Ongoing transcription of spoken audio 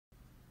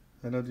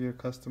Hello dear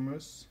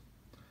customers,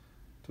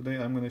 today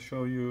I'm going to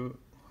show you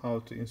how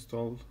to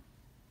install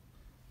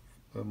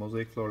a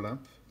Mosaic floor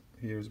lamp.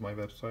 Here is my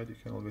website. You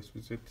can always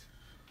visit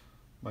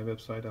my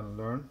website and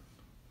learn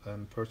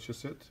and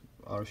purchase it.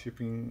 Our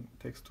shipping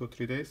takes 2 or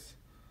 3 days.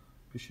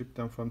 We ship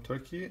them from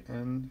Turkey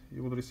and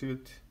you will receive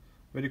it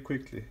very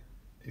quickly.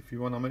 If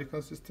you want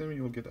American system,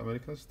 you will get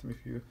American system.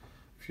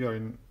 If you are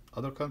in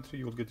other country,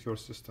 you will get your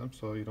system,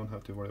 so you don't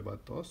have to worry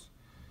about those.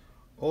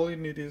 All you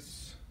need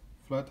is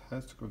flat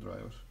head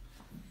screwdriver.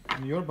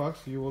 In your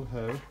box you will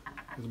have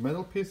these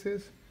metal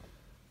pieces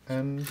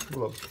and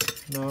gloves.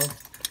 Now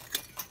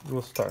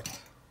we'll start.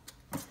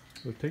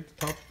 We'll take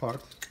the top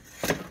part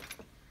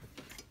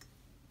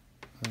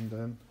and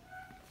then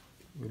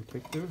we'll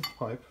take the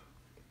pipe.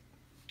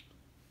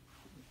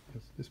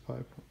 It's this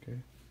pipe, okay.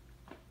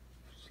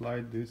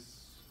 Slide this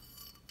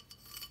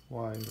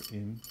wire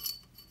in.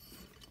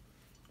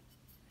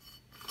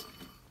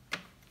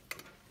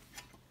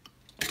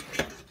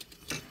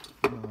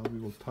 Now we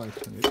will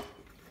tighten it.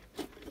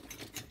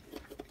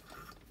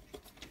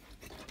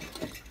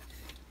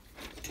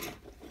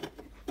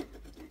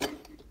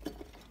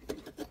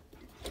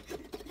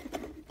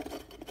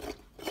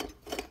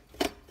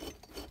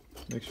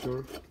 Make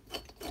sure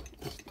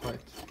it's tight.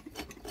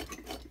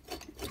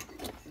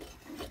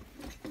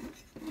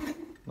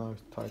 Now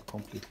it's tight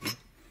completely.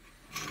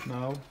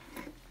 Now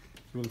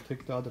we'll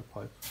take the other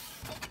pipe.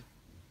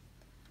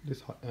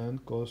 This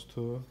end goes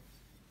to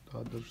the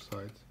other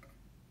side.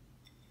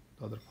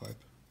 The other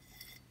pipe.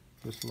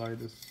 You slide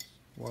this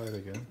wire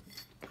again.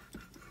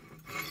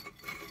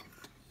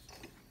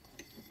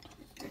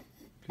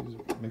 Please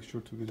make sure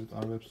to visit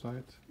our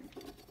website.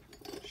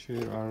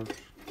 Share our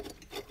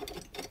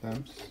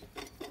lamps.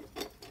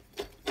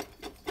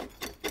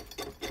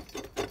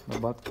 The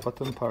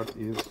bottom part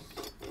is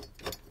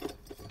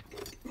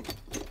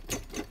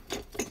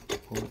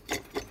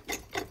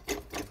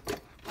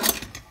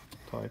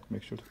tight.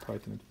 Make sure to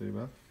tighten it very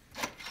well.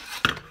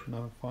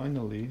 Now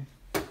finally,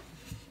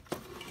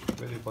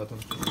 very bottom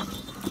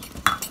piece.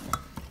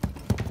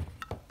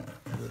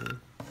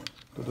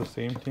 Do the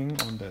same thing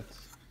on that.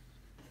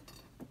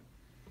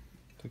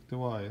 Take the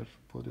wire,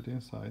 put it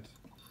inside.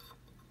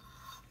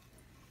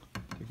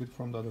 Take it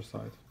from the other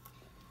side.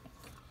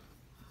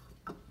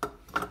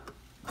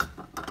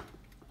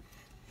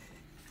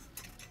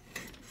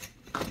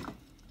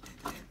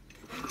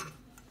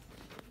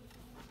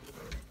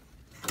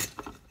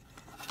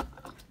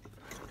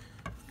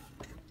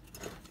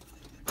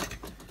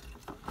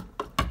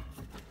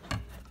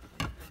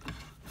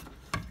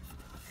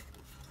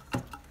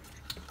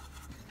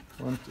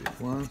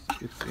 Once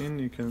it's in,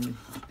 you can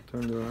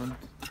turn it around,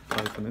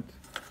 tighten it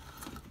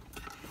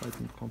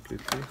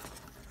completely.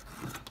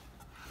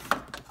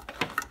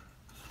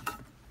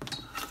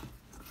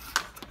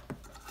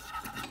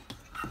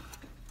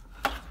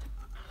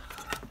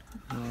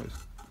 Now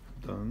it's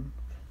done,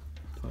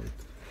 tight.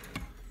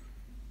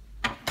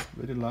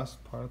 Very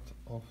last part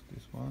of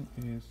this one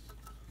is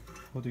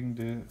putting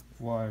the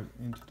wire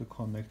into the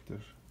connector.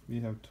 We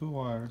have 2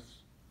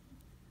 wires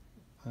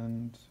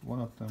and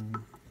one of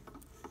them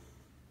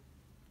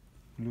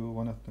blue,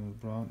 one of them is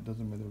brown. It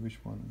doesn't matter which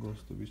one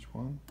goes to which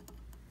one.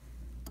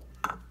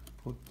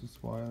 Put these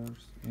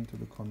wires into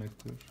the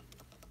connector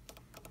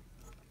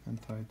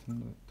and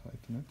tighten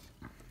it.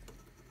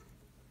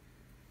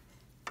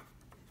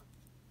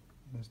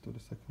 Let's do the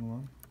second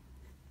one.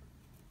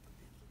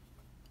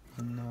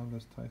 And now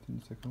let's tighten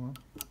the second one.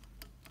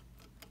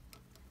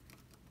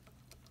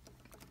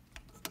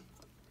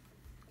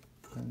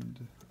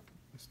 And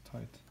it's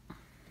tight.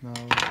 Now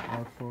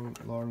our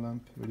floor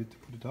lamp ready to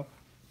put it up.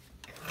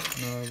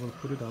 Now I will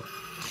put it up.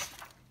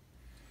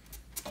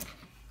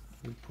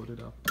 We'll put it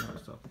up. Now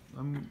it's up.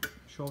 I'm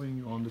showing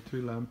you on the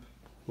 3 bulb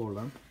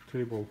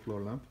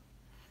floor lamp.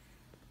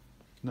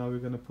 Now we're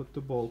gonna put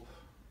the bulb,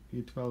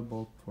 E12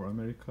 bulb for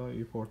America,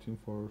 E14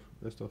 for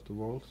rest of the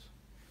world.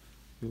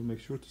 We'll make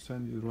sure to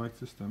send you the right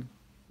system.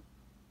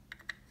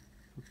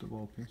 Put the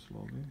bulb in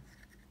slowly.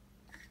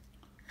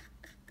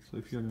 So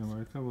if you're in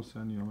America, we'll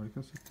send you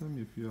American system.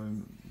 If you're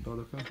in the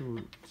other country,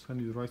 we'll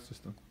send you the right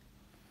system.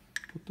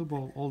 Put the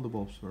bulb, all the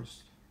bulbs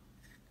first.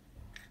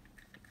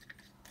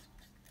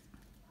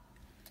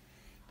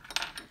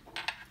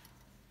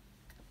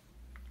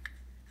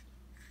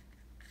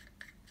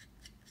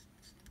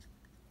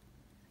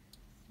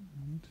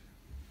 And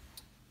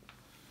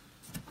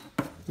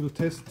we'll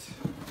test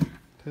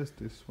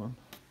this one.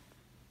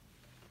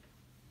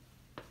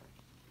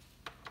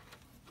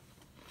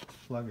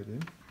 Plug it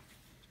in.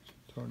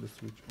 Turn the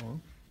switch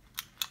on.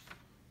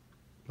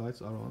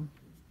 Lights are on.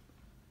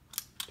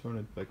 Turn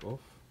it back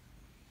off.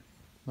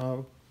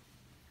 Now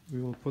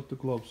we will put the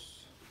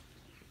gloves.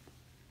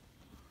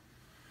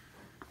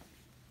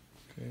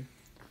 Okay.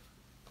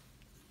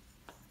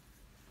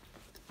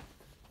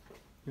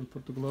 We'll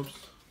put the gloves.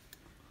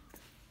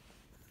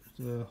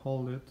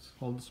 Hold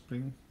the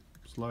spring,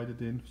 slide it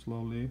in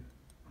slowly,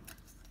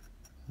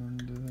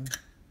 and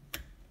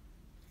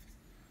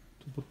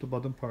to put the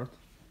bottom part.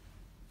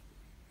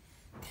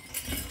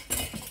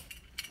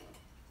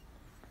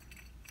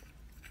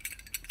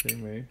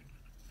 same way.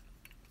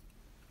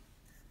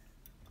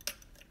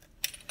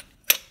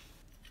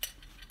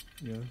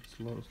 Yeah,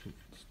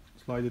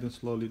 slide it in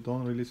slowly.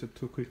 Don't release it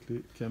too quickly.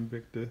 It can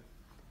break the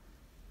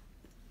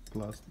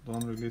glass.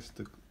 Don't release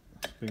the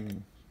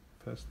spring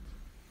fast.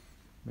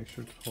 Make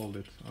sure to hold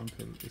it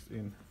until it's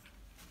in.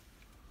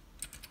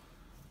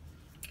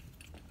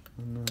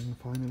 And then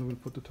finally we'll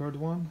put the third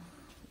one.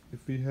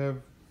 If we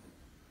have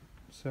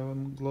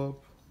 7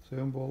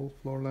 ball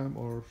floor lamp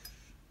or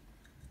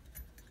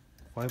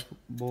 5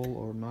 ball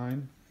or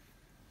 9,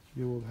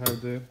 you will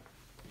have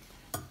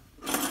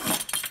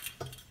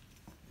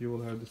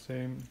the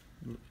same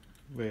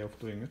way of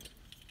doing it.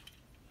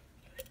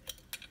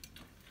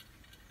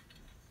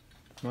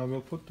 Now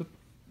we'll put the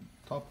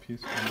top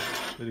piece on the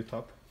very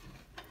top.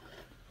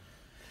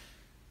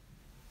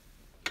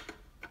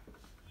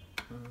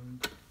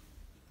 And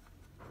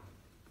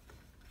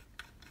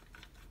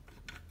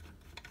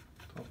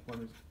top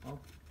one is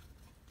up.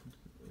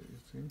 You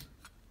see?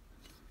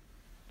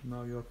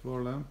 Now your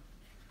floor lamp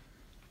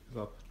is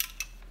up.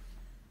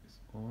 It's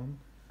on.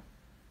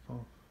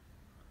 Off.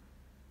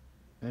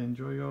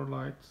 Enjoy your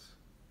lights.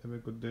 Have a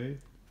good day.